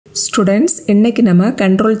Students, இன்னைக்கு நம்ம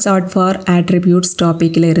control chart for attributes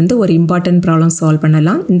டாபிக்ல இருந்து ஒரு important problem solve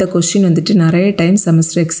பண்ணலாம். இந்த question வந்துட்டு நிறைய டைம்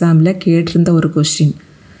semester examல கேட்டிருந்த ஒரு question.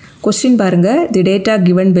 Question பாருங்க, the data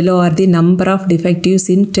given below are the number of defectives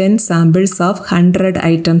in 10 samples of 100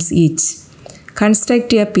 items each.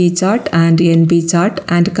 Construct a P chart and NP chart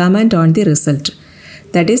and comment on the result.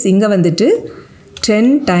 That is, இங்க வந்துட்டு 10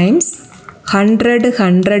 times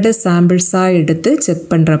 100 சாம்பிள்ஸா எடுத்து check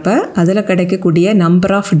பண்றப்ப அதுல கிடைக்கக்கூடிய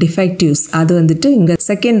number of defectives அது வந்துட்டு இங்க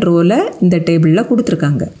second ரோல இந்த டேபிள்ல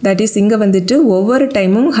கொடுத்திருக்காங்க. தட் இஸ் இங்க வந்துட்டு ஒவ்வொரு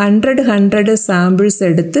டைமும் 100 சாம்பிள்ஸ்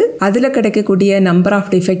எடுத்து அதுல கிடைக்கக்கூடிய நம்பர் ஆஃப்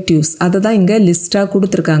டிஃபெக்டிவ்ஸ் அதுதான் இங்க லிஸ்டா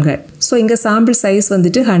கொடுத்திருக்காங்க. ஸோ இங்க சாம்பிள் சைஸ்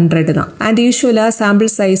வந்துட்டு 100 தான். அண்ட் யூஸ்வலா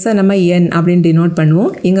சாம்பிள் சைஸை நம்ம n அப்படின்னு டினோட்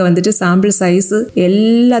பண்ணுவோம். இங்க வந்துட்டு சாம்பிள் சைஸ்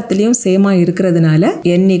எல்லாத்துலயும் சேமா இருக்கிறதுனால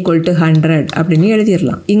n = 100 அப்படின்னு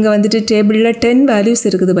எழுதிடலாம். இங்க வந்துட்டு டேபிள் 10 வேல்யூஸ்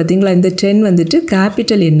இருக்குது பாத்தீங்களா, இந்த 10 வந்துட்டு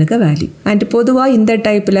கேபிட்டல் எண்ணுக்கு வேல்யூ. அண்ட் பொதுவா இந்த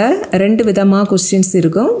டைப்ல ரெண்டு விதமா क्वेश्चंस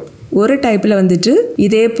இருக்கும். ஒரு டைப்ல வந்துட்டு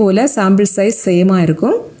இதே போல சாம்பிள் சைஸ் சேமா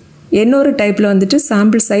இருக்கும், இன்னொரு டைப்ல வந்துட்டு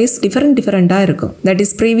சாம்பிள் சைஸ் டிஃபரெண்டா இருக்கும். தட்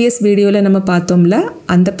இஸ் ப்ரீவியஸ் வீடியோல நம்ம பார்த்தோம்ல,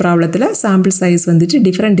 அந்த ப்ராப்ளத்துல சாம்பிள் சைஸ் வந்துட்டு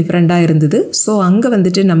டிஃபரெண்டா இருந்தது. ஸோ அங்க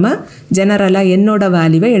வந்துட்டு நம்ம ஜெனரலா என்னோட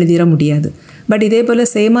வேல்யூவை எழுதிட முடியாது. பட் இதே போல்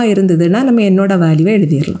சேமாக இருந்ததுன்னா நம்ம என்னோட வேல்யூவை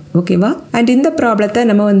எழுதிடலாம். ஓகேவா? அண்ட் இந்த ப்ராப்ளத்தை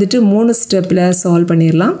நம்ம வந்துட்டு 3 ஸ்டெப்பில் சால்வ்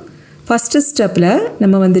பண்ணிடலாம். ஃபர்ஸ்ட் ஸ்டெப்பில்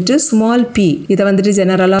நம்ம வந்துட்டு ஸ்மால் பி இதை வந்துட்டு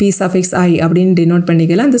ஜெனரலாக பி சஃபிக்ஸ் ஐ அப்படின்னு டினோட்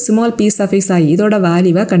பண்ணிக்கலாம். இந்த ஸ்மால் பி சஃபிக்ஸ் ஐ இதோட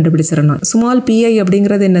வேல்யூவை கண்டுபிடிச்சிடணும். ஸ்மால் பிஐ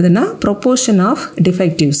அப்படிங்கிறது என்னதுன்னா ப்ரொபோர்ஷன் ஆஃப்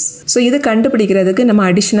டிஃபெக்டிவ்ஸ். ஸோ இது கண்டுபிடிக்கிறதுக்கு நம்ம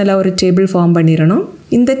அடிஷ்னலாக ஒரு டேபிள் ஃபார்ம் பண்ணிடணும்.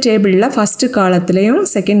 இந்த டேபிளில் ஃபஸ்ட்டு காலத்துலேயும்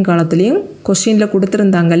செகண்ட் காலத்துலேயும் கொஸ்டினில்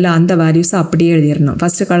கொடுத்துருந்தாங்கல்ல அந்த வேல்யூஸை அப்படியே எழுதிடணும்.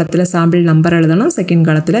 ஃபஸ்ட்டு காலத்தில் சாம்பிள் நம்பர் எழுதணும், செகண்ட்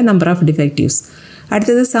காலத்தில் நம்பர் ஆஃப் டிஃபெக்டிவ்ஸ்.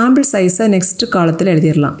 அடுத்தது சாம்பிள் சைஸை நெக்ஸ்ட் காலத்தில்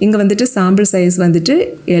எழுதிடலாம். இங்கே வந்துட்டு சாம்பிள் சைஸ் வந்துட்டு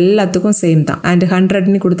எல்லாத்துக்கும் சேம் தான். அண்ட்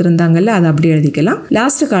 100ன்னு கொடுத்துருந்தாங்கல்ல அதை அப்படி எழுதிக்கலாம்.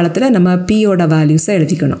 லாஸ்ட் காலத்தில் நம்ம பியோட வேல்யூஸை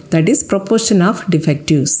எழுதிக்கணும். That is proportion of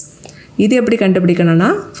defectives. இது எப்படி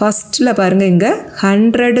கண்டுபிடிக்கணும்னா, ஃபர்ஸ்ட்டில் பாருங்கள், இங்கே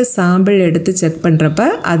 100 சாம்பிள் எடுத்து செக் பண்ணுறப்ப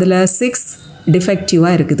அதில் 6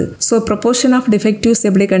 டிஃபெக்டிவாக இருக்குது. ஸோ ப்ரொபோர்ஷன் ஆஃப் டிஃபெக்டிவ்ஸ்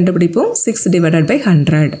எப்படி கண்டுபிடிப்போம்?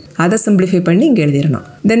 6/100. அதை சிம்பிளிஃபை பண்ணி இங்கே எழுதிடணும்.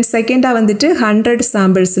 தென் செகண்டாக வந்துட்டு 100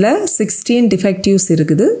 சாம்பிள்ஸில் 16 டிஃபெக்டிவ்ஸ்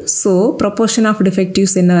இருக்குது. ஸோ ப்ரொபோர்ஷன் ஆஃப்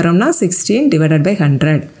டிஃபெக்டிவ்ஸ் என்ன வரும்னா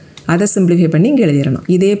 16/100. அதை சிம்பிளிஃபை பண்ணி இங்கே எழுதிடணும்.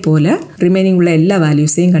 இதே போல் ரிமைனிங் உள்ள எல்லா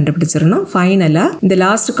வேல்யூஸையும் கண்டுபிடிச்சிடணும். ஃபைனலாக இந்த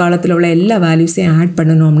லாஸ்ட் காலத்தில் உள்ள எல்லா வேல்யூஸையும் ஆட்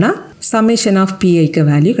பண்ணணும்னா சம்மேஷன் ஆஃப் பிஐக்கு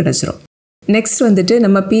வேல்யூ கிடச்சிரும். நெக்ஸ்ட் வந்துட்டு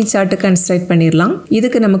நம்ம பி சார்ட்டு கன்ஸ்ட்ரக்ட் பண்ணிடலாம்.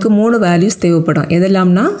 இதுக்கு நமக்கு 3 வேல்யூஸ் தேவைப்படும்.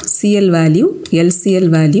 எதெல்லாம்னா CL value, எல்சிஎல்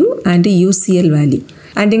value and UCL value.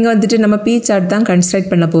 And இங்கே வந்துட்டு நம்ம பி சார்ட் தான் கன்ஸ்ட்ரக்ட்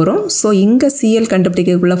பண்ண போகிறோம். ஸோ இங்கே சிஎல்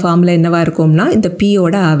கண்டுபிடிக்கக்குள்ள ஃபார்முலா என்னவா இருக்கும்னா இந்த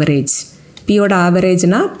பியோட ஆவரேஜ். பியோட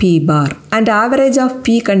ஆவரேஜ்னா B bar. And average of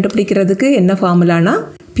B கண்டுபிடிக்கிறதுக்கு என்ன ஃபார்முலானா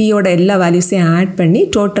பியோட எல்லா வேல்யூஸையும் ஆட் பண்ணி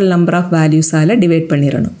டோட்டல் நம்பர் ஆஃப் வேல்யூஸால் டிவைட்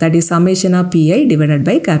பண்ணிடணும். That is summation of PI divided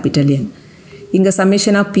by capital என். இங்கே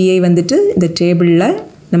சம்மேஷன் ஆஃப் பிஐ வந்துட்டு இந்த டேபிளில்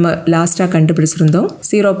நம்ம லாஸ்ட்டாக கண்டுபிடிச்சிருந்தோம்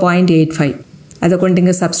 0.85. அதை கொண்டு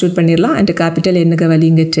இங்கே சப்ஸ்டியூட் பண்ணிடலாம். அண்ட் கேபிட்டல் என்னுக்கு வேல்யூ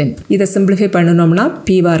இங்கே 10. இதை சிம்பிளிஃபை பண்ணணும்னா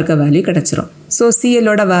பி பாருக்கு வேல்யூ கிடச்சிரும். ஸோ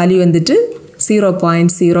சிஎல்லோட வேல்யூ வந்துட்டு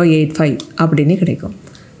 0.085 அப்படின்னு கிடைக்கும்.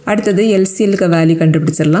 அடுத்தது எல்சிஎலுக்கு வேல்யூ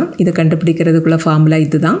கண்டுபிடிச்சிடலாம். இதை கண்டுபிடிக்கிறதுக்குள்ள ஃபார்முலா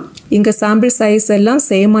இதுதான். இங்கே சாம்பிள் சைஸ் எல்லாம்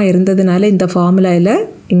சேமாக இருந்ததுனால இந்த ஃபார்முலாவில்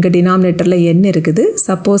இங்கே டினாமினேட்டரில் n இருக்குது.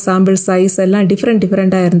 சப்போஸ் சாம்பிள் சைஸ் எல்லாம்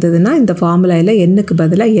டிஃப்ரெண்ட்டாக இருந்ததுன்னா இந்த ஃபார்முலாவில் n-க்கு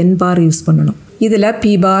பதிலாக n பார் யூஸ் பண்ணணும். இதில்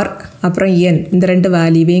பி பார் அப்புறம் n இந்த ரெண்டு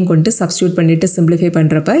வேல்யூவையும் கொண்டு சப்ஸ்டியூட் பண்ணிவிட்டு சிம்பிளிஃபை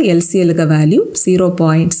பண்ணுறப்ப எல்சிஎலுக்கு வேல்யூ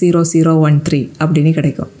 0.0013 அப்படின்னு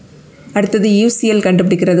கிடைக்கும். அடுத்தது யூசிஎல்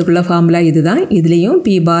கண்டுபிடிக்கிறதுக்குள்ள ஃபார்முலா இதுதான். இதுலேயும்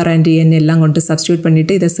பி பார் அண்ட் என் எல்லாம் கொண்டு சப்ஸ்டியூட்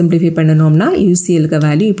பண்ணிவிட்டு இதை சிம்பிளிஃபை பண்ணணும்னா யூசிஎலுக்கு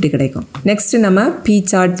வேல்யூ இப்படி கிடைக்கும். நெக்ஸ்ட் நம்ம பி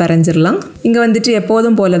சார்ட் வரைஞ்சிடலாம். இங்கே வந்துட்டு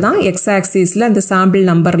எப்போதும் போல தான் எக்ஸ் ஆக்சிஸில் அந்த சாம்பிள்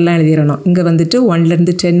நம்பர்லாம் எழுதிடணும். இங்கே வந்துட்டு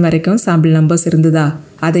 1லேருந்து 10 வரைக்கும் சாம்பிள் நம்பர்ஸ் இருந்ததா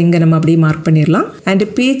அதை இங்கே நம்ம அப்படியே மார்க் பண்ணிடலாம். அண்ட்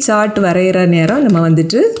பி சார்ட் வரைகிற நேரம் நம்ம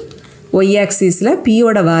வந்துட்டு ஒய் ஆக்சிஸில்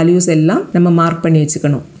பியோட வேல்யூஸ் எல்லாம் நம்ம மார்க் பண்ணி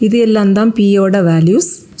வச்சுக்கணும். இது எல்லாம் தான் பியோட வேல்யூஸ்.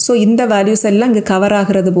 ஸோ இந்த வேல்யூஸ் எல்லாம் இங்கே கவர்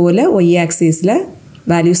ஆகிறது போல் ஒய் ஆக்சிஸில்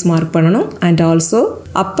வேல்யூஸ் மார்க் பண்ணணும். And also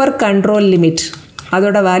upper control limit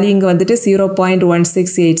அதோட வேல்யூ இங்கே வந்துட்டு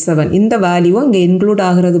 0.1687. இந்த வேல்யூவும் இங்கே இன்க்ளூட்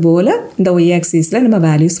ஆகிறது போல் இந்த ஒய் ஆக்சிஸில் நம்ம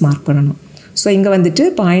வேல்யூஸ் மார்க் பண்ணணும். ஸோ இங்கே வந்துட்டு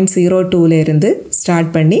 0.02லேருந்து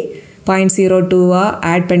ஸ்டார்ட் பண்ணி 0.02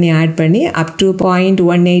 ஆட் பண்ணி அப் டு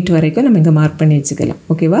 0.18 வரைக்கும் நம்ம இங்கே மார்க் பண்ணி வச்சுக்கலாம்.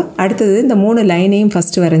 ஓகேவா? அடுத்தது இந்த 3 லைனையும்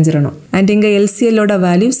ஃபஸ்ட்டு வரைஞ்சிடணும். அண்ட் இங்கே எல்சிஎல்லோட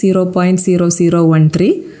வேல்யூ 0.0013.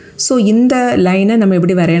 ஸோ இந்த லைனை நம்ம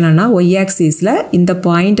எப்படி வரையணும்னா ஒய் ஆக்சிஸில் இந்த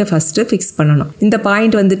பாயிண்ட்டை ஃபஸ்ட்டு ஃபிக்ஸ் பண்ணணும். இந்த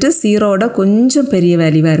பாயிண்ட் வந்துட்டு 0வோட கொஞ்சம் பெரிய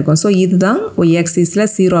வேல்யூவாக இருக்கும். ஸோ இதுதான் ஒய் ஆக்சிஸில்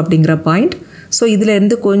 0 அப்படிங்கிற பாயிண்ட். ஸோ இதில்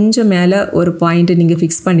இருந்து கொஞ்சம் மேலே ஒரு பாயிண்ட்டை நீங்கள்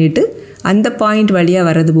ஃபிக்ஸ் பண்ணிவிட்டு அந்த பாயிண்ட் வழியாக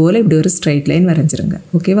வர்றது போல் இப்படி ஒரு ஸ்ட்ரைட் லைன் வரைஞ்சிருங்க.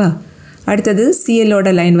 ஓகேவா? அடுத்தது சிஎல்லோட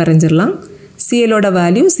லைன் வரைஞ்சிடலாம். சிஎல்லோட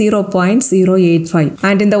வேல்யூ 0.085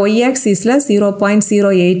 அண்ட் இந்த ஒய் ஆக்சிஸில்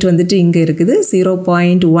 0.08 வந்துட்டு இங்கே இருக்குது,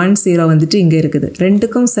 0.10 வந்துட்டு இங்கே இருக்குது.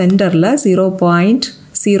 ரெண்டுக்கும் சென்டரில்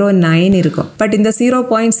 0.09 இருக்கும். பட் இந்த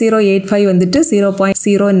 0.085 வந்துட்டு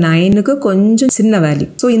 0.09க்கு கொஞ்சம் சின்ன வேல்யூ.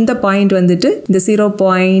 ஸோ இந்த பாயிண்ட் வந்துட்டு இந்த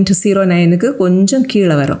 0.09க்கு கொஞ்சம்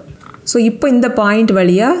கீழே வரும். ஸோ இப்போ இந்த பாயிண்ட்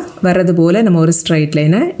வழியாக வர்றது போல் நம்ம ஒரு ஸ்ட்ரைட்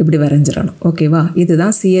லைனை இப்படி வரைஞ்சிடணும். ஓகேவா?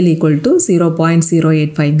 இதுதான் CL equal to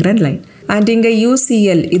 0.085ங்கிற line. And இங்கே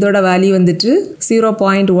UCL இதோட வேல்யூ வந்துட்டு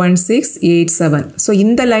 0.1687. ஸோ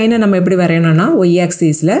இந்த லைனை நம்ம எப்படி வரையணும்னா ஒய்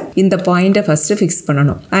ஆக்சிஸில் இந்த பாயிண்ட்டை ஃபஸ்ட்டு ஃபிக்ஸ்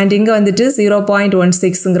பண்ணணும். அண்ட் இங்கே வந்துட்டு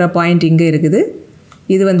 0.16ங்கிற பாயிண்ட் இங்கே இருக்குது,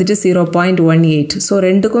 இது வந்துட்டு 0.18. ஸோ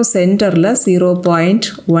ரெண்டுக்கும் சென்டரில்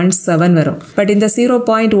 0.17 வரும். பட் இந்த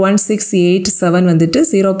 0.1687 வந்துட்டு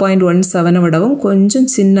 0.17 விடவும் கொஞ்சம்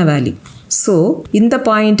சின்ன வேல்யூ. ஸோ இந்த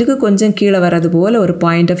பாயிண்ட்டுக்கு கொஞ்சம் கீழே வர்றது போல் ஒரு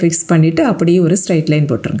பாயிண்ட்டை ஃபிக்ஸ் பண்ணிவிட்டு அப்படியே ஒரு ஸ்ட்ரைட் லைன்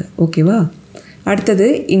போட்டுருங்க. ஓகேவா? அடுத்தது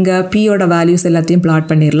இங்கே பியோட வேல்யூஸ் எல்லாத்தையும் பிளாட்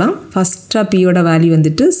பண்ணிடலாம். ஃபஸ்ட்டாக பியோட வேல்யூ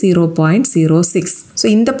வந்துட்டு 0.06. ஸோ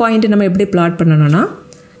இந்த பாயிண்ட்டு நம்ம எப்படி பிளாட் பண்ணணும்னா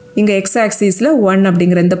இங்கே எக்ஸ் ஆக்சிஸில் 1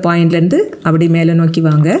 அப்படிங்கிற இந்த பாயிண்ட்லேருந்து அப்படி மேலே நோக்கி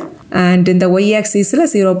வாங்க. அண்ட் இந்த ஒய் ஆக்சிஸில்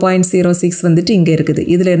 0.06 வந்துட்டு இங்கே இருக்குது,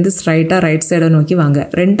 இதிலேருந்து ஸ்ட்ரைட்டாக ரைட் சைடை நோக்கி வாங்க.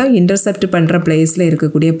 ரெண்டும் இன்டர்செப்ட் பண்ணுற பிளேஸில்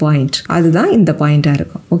இருக்கக்கூடிய பாயிண்ட் அதுதான் இந்த பாயிண்ட்டாக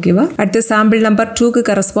இருக்கும். ஓகேவா? அடுத்து சாம்பிள் நம்பர் 2க்கு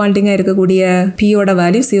கரஸ்பாண்டிங்காக இருக்கக்கூடிய பியோட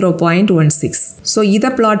வேல்யூ 0.16. ஸோ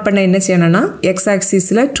இதை பிளாட் பண்ண என்ன செய்யணும்னா எக்ஸ்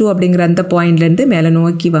ஆக்சிஸில் 2 அப்படிங்கிற அந்த பாயிண்ட்லேருந்து மேலே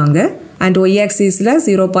நோக்கி வாங்க. அண்ட் ஒய் ஆக்சிஸில்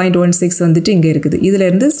 0.16 வந்துட்டு இங்கே இருக்குது,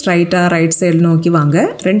 இதிலேருந்து ஸ்ட்ரைட்டாக ரைட் சைடு நோக்கி வாங்க.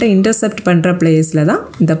 ரெண்டும் இன்டர்செப்ட் பண்ணுற பிளேஸில் தான்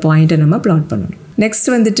இந்த பாயிண்ட்டை நம்ம பிளாட் பண்ணணும். நெக்ஸ்ட்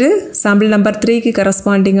வந்துட்டு சாம்பிள் நம்பர் 3க்கு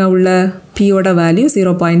கரஸ்பாண்டிங்காக உள்ள பியோட வேல்யூ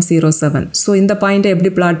 0.07. ஸோ இந்த பாயிண்ட்டை எப்படி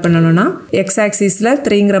பிளாட் பண்ணணும்னா எக்ஸ் ஆக்சிஸில்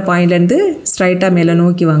 3ங்கிற பாயிண்ட்லேருந்து ஸ்ட்ரைட்டாக மேலே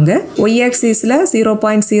நோக்கி வாங்க. ஒய் ஆக்சிஸில்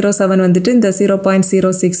 0.07 வந்துட்டு இந்த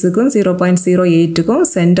 0.06க்கும் 0.08க்கும்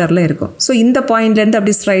சென்டரில் இருக்கும். ஸோ இந்த பாயிண்ட்லேருந்து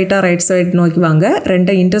அப்படி ஸ்ட்ரைட்டாக ரைட் சைடு நோக்கி வாங்க.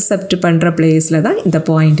 ரெண்டை இன்டர்செப்ட் பண்ணுற பிளேஸில் தான் இந்த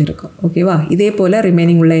பாயிண்ட் இருக்கும். ஓகேவா? இதே போல்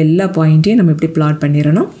ரிமைனிங் உள்ள எல்லா பாயிண்ட்டையும் நம்ம இப்படி பிளாட்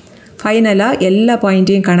பண்ணிடணும். ஃபைனலாக எல்லா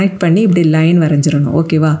பாயிண்ட்டையும் கனெக்ட் பண்ணி இப்படி லைன் வரைஞ்சிடணும்.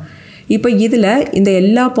 ஓகேவா? இப்போ இதில் இந்த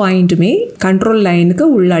எல்லா பாயிண்ட்டுமே கண்ட்ரோல் லைனுக்கு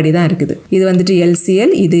உள்ளாடி தான் இருக்குது. இது வந்துட்டு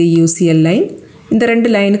LCL, இது UCL லைன். இந்த ரெண்டு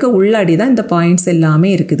லைனுக்கு உள்ளாடி தான் இந்த பாயிண்ட்ஸ் எல்லாமே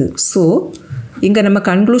இருக்குது. ஸோ இங்கே நம்ம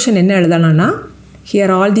கன்க்ளூஷன் என்ன எழுதலாம்னா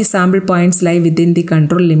here all the sample points lie within the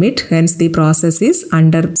control limit, hence the process is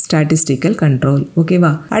under statistical control.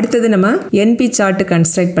 ஓகேவா? அடுத்தது நம்ம NP சார்ட்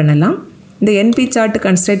கன்ஸ்ட்ரக்ட் பண்ணலாம். இந்த NP சார்ட்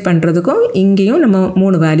கன்ஸ்ட்ரக்ட் பண்ணுறதுக்கும் இங்கேயும் நம்ம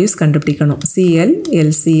 3 வேல்யூஸ் கண்டுபிடிக்கணும். CL,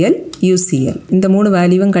 LCL, UCL. இந்த 3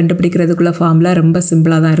 வேல்யூவும் கண்டுபிடிக்கிறதுக்குள்ள ஃபார்முலா ரொம்ப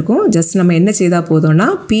சிம்பிளாக தான் இருக்கும். ஜஸ்ட் நம்ம என்ன செய்தால் போதும்னா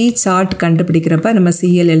P சார்ட் கண்டுபிடிக்கிறப்ப நம்ம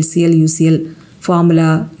CL, LCL, UCL ஃபார்முலா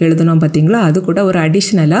எழுதணும் பார்த்தீங்களா, அது கூட ஒரு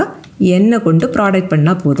அடிஷ்னலாக எண்ணை கொண்டு ப்ராடக்ட்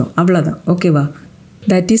பண்ணால் போதும். அவ்வளோதான். ஓகேவா?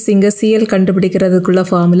 தட் இஸ் இங்கே CL கண்டுபிடிக்கிறதுக்குள்ள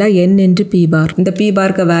formula N into P பார். இந்த P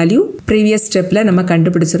பார்க்க வேல்யூ ப்ரீவியஸ் ஸ்டெப்பில் நம்ம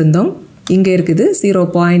கண்டுபிடிச்சிருந்தோம். இங்கே இருக்குது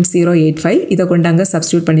 0.085. இதை கொண்டு அங்கே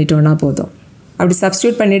சப்ஸ்டியூட் பண்ணிட்டோன்னா போதும். அப்படி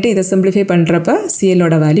சப்ஸ்டியூட் பண்ணிவிட்டு இதை சிம்பிளிஃபை பண்ணுறப்ப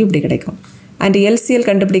CLோட வேல்யூ இப்படி கிடைக்கும். அண்ட் LCL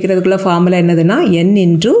கண்டுபிடிக்கிறதுக்குள்ள ஃபார்முலா என்னதுன்னா N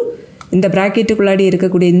இன்ட்டு இந்த ப்ராக்கெட்டுக்குள்ளாடி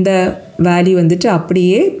இருக்கக்கூடிய இந்த வேல்யூ வந்துட்டு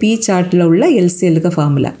அப்படியே P சார்ட்டில் உள்ள LCLக்கு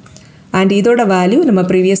ஃபார்முலா. அண்ட் இதோட வேல்யூ நம்ம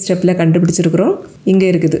ப்ரீவியஸ் ஸ்டெப்பில் கண்டுபிடிச்சிருக்கிறோம். இங்கே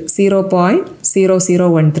இருக்குது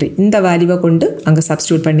 0.0013. இந்த வேல்யூவை கொண்டு அங்கே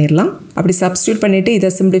சப்ஸ்டியூட் பண்ணிடலாம். அப்படி சப்ஸ்டியூட் பண்ணிவிட்டு இதை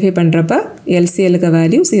சிம்பிளிஃபை பண்ணுறப்ப LCLக்கு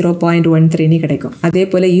வேல்யூ 0.13 கிடைக்கும். அதே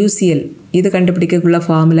போல் UCL இது கண்டுபிடிக்கக்குள்ள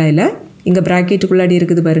ஃபார்முலாவில் இங்கே ப்ராக்கெட்டுக்குள்ளாடி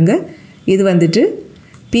இருக்குது பாருங்கள், இது வந்துட்டு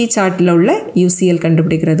P சார்ட்டில் உள்ள UCL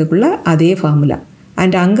கண்டுபிடிக்கிறதுக்குள்ள அதே ஃபார்முலா.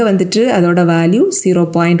 அண்ட் அங்கே வந்துட்டு அதோட வேல்யூ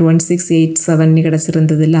 0.1687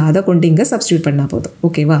 கிடச்சிருந்தது இல்லை, அதை கொண்டு இங்கே சப்ஸ்டியூட் பண்ணால் போதும்.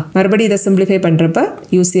 ஓகேவா? மறுபடியும் இதை சிம்பிளிஃபை பண்ணுறப்ப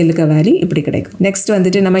UCLக்கு வேல்யூ இப்படி கிடைக்கும். நெக்ஸ்ட்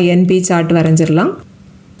வந்துட்டு நம்ம NP சார்ட் வரைஞ்சிடலாம்.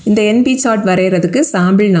 இந்த NP சார்ட் வரைகிறதுக்கு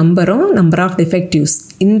சாம்பிள் நம்பரும் நம்பர் ஆஃப் டிஃபெக்டிவ்ஸ்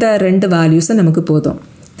இந்த 2 வேல்யூஸும் நமக்கு போதும்.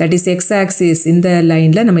 தட் இஸ் எக்ஸ் ஆக்சிஸ் இந்த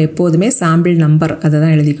லைனில் நம்ம எப்போதுமே சாம்பிள் நம்பர் அதை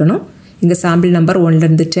தான் எழுதிக்கணும். இங்கே சாம்பிள் நம்பர்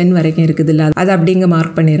 1லேருந்து 10 வரைக்கும் இருக்குது இல்லை, அதை அப்படி இங்கே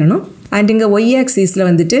மார்க் பண்ணிடணும். அண்ட் இங்கே ஒய் ஆக்சிஸில்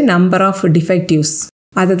வந்துட்டு நம்பர் ஆஃப் டிஃபெக்டிவ்ஸ்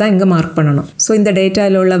அதை தான் இங்கே மார்க் பண்ணணும். ஸோ இந்த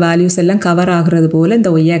டேட்டாவில் உள்ள வேல்யூஸ் எல்லாம் கவர் ஆகிறது போல் இந்த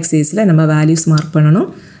ஒய் ஆக்சிஸில் நம்ம வேல்யூஸ் மார்க் பண்ணணும்.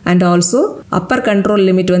 And also upper control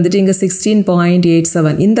limit வந்துட்டு இங்கே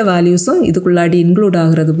 16.87 இந்த வேல்யூஸும் இதுக்குள்ளாடி இன்க்ளூட்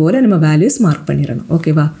ஆகிறது போல் நம்ம வேல்யூஸ் மார்க் பண்ணிடணும்.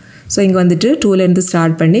 ஓகேவா? ஸோ இங்கே வந்துட்டு 2லேருந்து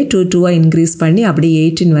ஸ்டார்ட் பண்ணி 2 இன்க்ரீஸ் பண்ணி அப்படியே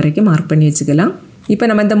 18 வரைக்கும் மார்க் பண்ணி வச்சுக்கலாம். இப்போ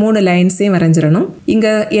நம்ம இந்த 3 லைன்ஸையும் வரைஞ்சிடணும்.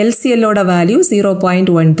 இங்கே LCLோட வேல்யூ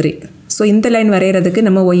 0.13. ஸோ இந்த லைன் வரைகிறதுக்கு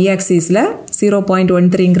நம்ம ஒய் ஆக்சிஸில்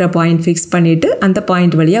 0.13ங்கிற பாயிண்ட் ஃபிக்ஸ் பண்ணிவிட்டு அந்த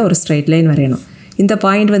பாயிண்ட் வழியாக ஒரு ஸ்ட்ரைட் லைன் வரையணும். இந்த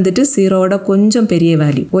பாயிண்ட் வந்துட்டு 0ஓட கொஞ்சம் பெரிய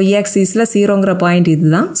வேல்யூ. y ஆக்சிஸில் 0ங்கிற பாயிண்ட்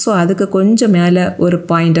இதுதான். ஸோ அதுக்கு கொஞ்சம் மேலே ஒரு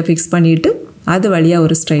பாயிண்ட்டை ஃபிக்ஸ் பண்ணிவிட்டு அது வழியாக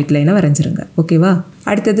ஒரு ஸ்ட்ரைட் லைனை வரைஞ்சிருங்க. ஓகேவா?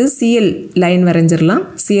 அடுத்தது CL லைன் வரைஞ்சிடலாம்.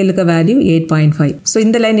 CLக்கு வேல்யூ 8.5. ஸோ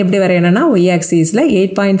இந்த லைன் எப்படி வரையணும்னா y ஆக்சிஸில்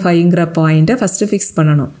 8.5ங்கிற பாயிண்ட்டை ஃபஸ்ட்டு ஃபிக்ஸ்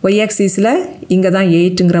பண்ணணும். y ஆக்சிஸில் இங்கே தான்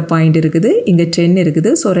 8ங்கிற பாயிண்ட் இருக்குது, இங்கே 10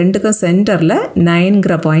 இருக்குது. ஸோ ரெண்டுக்கும் சென்டரில்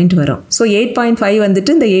 9ங்கிற பாயிண்ட் வரும். ஸோ 8.5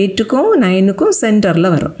 வந்துட்டு இந்த 8க்கும் 9க்கும் சென்டரில்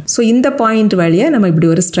வரும். ஸோ இந்த பாயிண்ட் வழியாக நம்ம இப்படி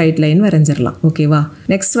ஒரு ஸ்ட்ரைட் லைன் வரைஞ்சிடலாம். ஓகேவா?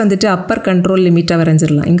 நெக்ஸ்ட் வந்துட்டு அப்பர் கண்ட்ரோல் லிமிட்டை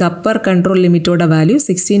வரைஞ்சிடலாம். இங்கே அப்பர் கண்ட்ரோல் லிமிட்டோட வேல்யூ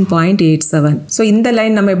 16.87. ஸோ இந்த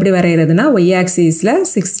லைன் நம்ம எப்படி வரைகிறதுனா y ஆக்சிஸில்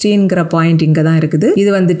 16ங்கிற பாயிண்ட் இங்கே தான் இருக்குது, இது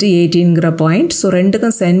வந்துட்டு 18ங்கிற பாயிண்ட். ஸோ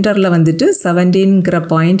ரெண்டுக்கும் சென்டரில் வந்துட்டு 17ங்கிற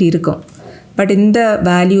பாயிண்ட் இருக்கும். பட் இந்த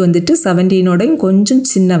வேல்யூ வந்துட்டு 17ஓடையும் கொஞ்சம்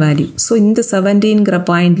சின்ன வேல்யூ. ஸோ இந்த 17ங்கிற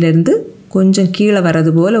பாயிண்ட்லேருந்து கொஞ்சம் கீழே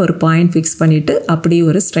வர்றது போல் ஒரு பாயிண்ட் ஃபிக்ஸ் பண்ணிவிட்டு அப்படியே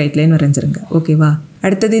ஒரு ஸ்ட்ரைட் லைன் வரைஞ்சிருங்க. ஓகேவா?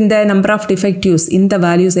 அடுத்தது இந்த நம்பர் ஆஃப் டிஃபெக்டிவ்ஸ், இந்த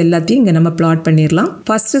வேல்யூஸ் எல்லாத்தையும் இங்கே நம்ம பிளாட் பண்ணிடலாம்.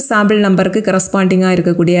 ஃபஸ்ட்டு சாம்பிள் நம்பருக்கு கரஸ்பாண்டிங்காக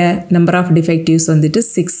இருக்கக்கூடிய நம்பர் ஆஃப் டிஃபெக்டிவ்ஸ் வந்துட்டு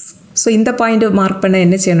 6. ஸோ இந்த பாயிண்ட் மார்க் பண்ண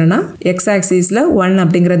என்ன செய்யணும்னா எக்ஸ் ஆக்சிஸில் 1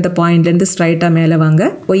 அப்படிங்கிற இந்த பாயிண்ட்லேருந்து ஸ்ட்ரைட்டாக மேலே வாங்க.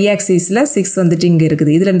 ஒய் ஆக்சிஸில் 6 வந்துட்டு இங்கே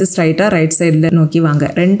இருக்குது, இதுலேருந்து ஸ்ட்ரைட்டாக ரைட் சைடில் நோக்கி வாங்க.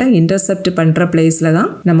 ரெண்டும் இன்டர்செப்ட் பண்ணுற பிளேஸில் தான்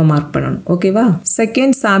நம்ம மார்க் பண்ணணும். ஓகேவா?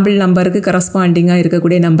 செகண்ட் சாம்பிள் நம்பருக்கு கரஸ்பாண்டிங்காக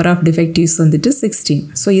இருக்கக்கூடிய நம்பர் ஆஃப் டிஃபெக்டிவ்ஸ் வந்துட்டு 16.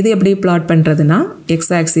 ஸோ இது எப்படி பிளாட் பண்ணுறதுனா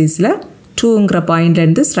எக்ஸ் ஆக்சிஸில் 2ங்கிற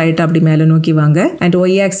பாயிண்ட்லேருந்து ஸ்ட்ரைட்டாக அப்படி மேலே நோக்கி வாங்க. அண்ட்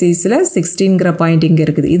ஒய் ஆக்சிஸில் 16ங்கிற பாயிண்ட் இங்கே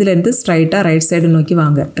இருக்குது, இதுலேருந்து ஸ்ட்ரைட்டாக ரைட் சைடு நோக்கி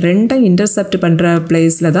வாங்க. ரெண்டும் இன்டர்செப்ட் பண்ணுற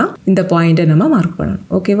பிளேஸில் தான் இந்த பாயிண்ட்டை நம்ம மார்க் பண்ணணும்.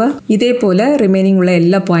 ஓகேவா? இதே போல் ரிமைனிங் உள்ள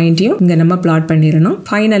எல்லா பாயிண்ட்டையும் இங்கே நம்ம பிளாட் பண்ணிடணும்.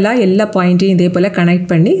 ஃபைனலாக எல்லா பாயிண்ட்டையும் இதே போல் கனெக்ட்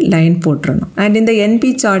பண்ணி லைன் போட்டுறணும். அண்ட் இந்த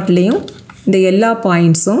NP சார்ட்லேயும் இந்த எல்லா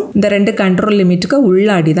பாயிண்ட்ஸும் இந்த 2 கண்ட்ரோல் லிமிட்டுக்கு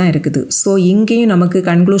உள்ளாடி தான் இருக்குது. ஸோ இங்கேயும் நமக்கு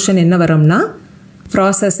கன்க்ளூஷன் என்ன வரும்னா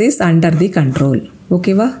process is under the control.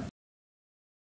 ஓகேவா?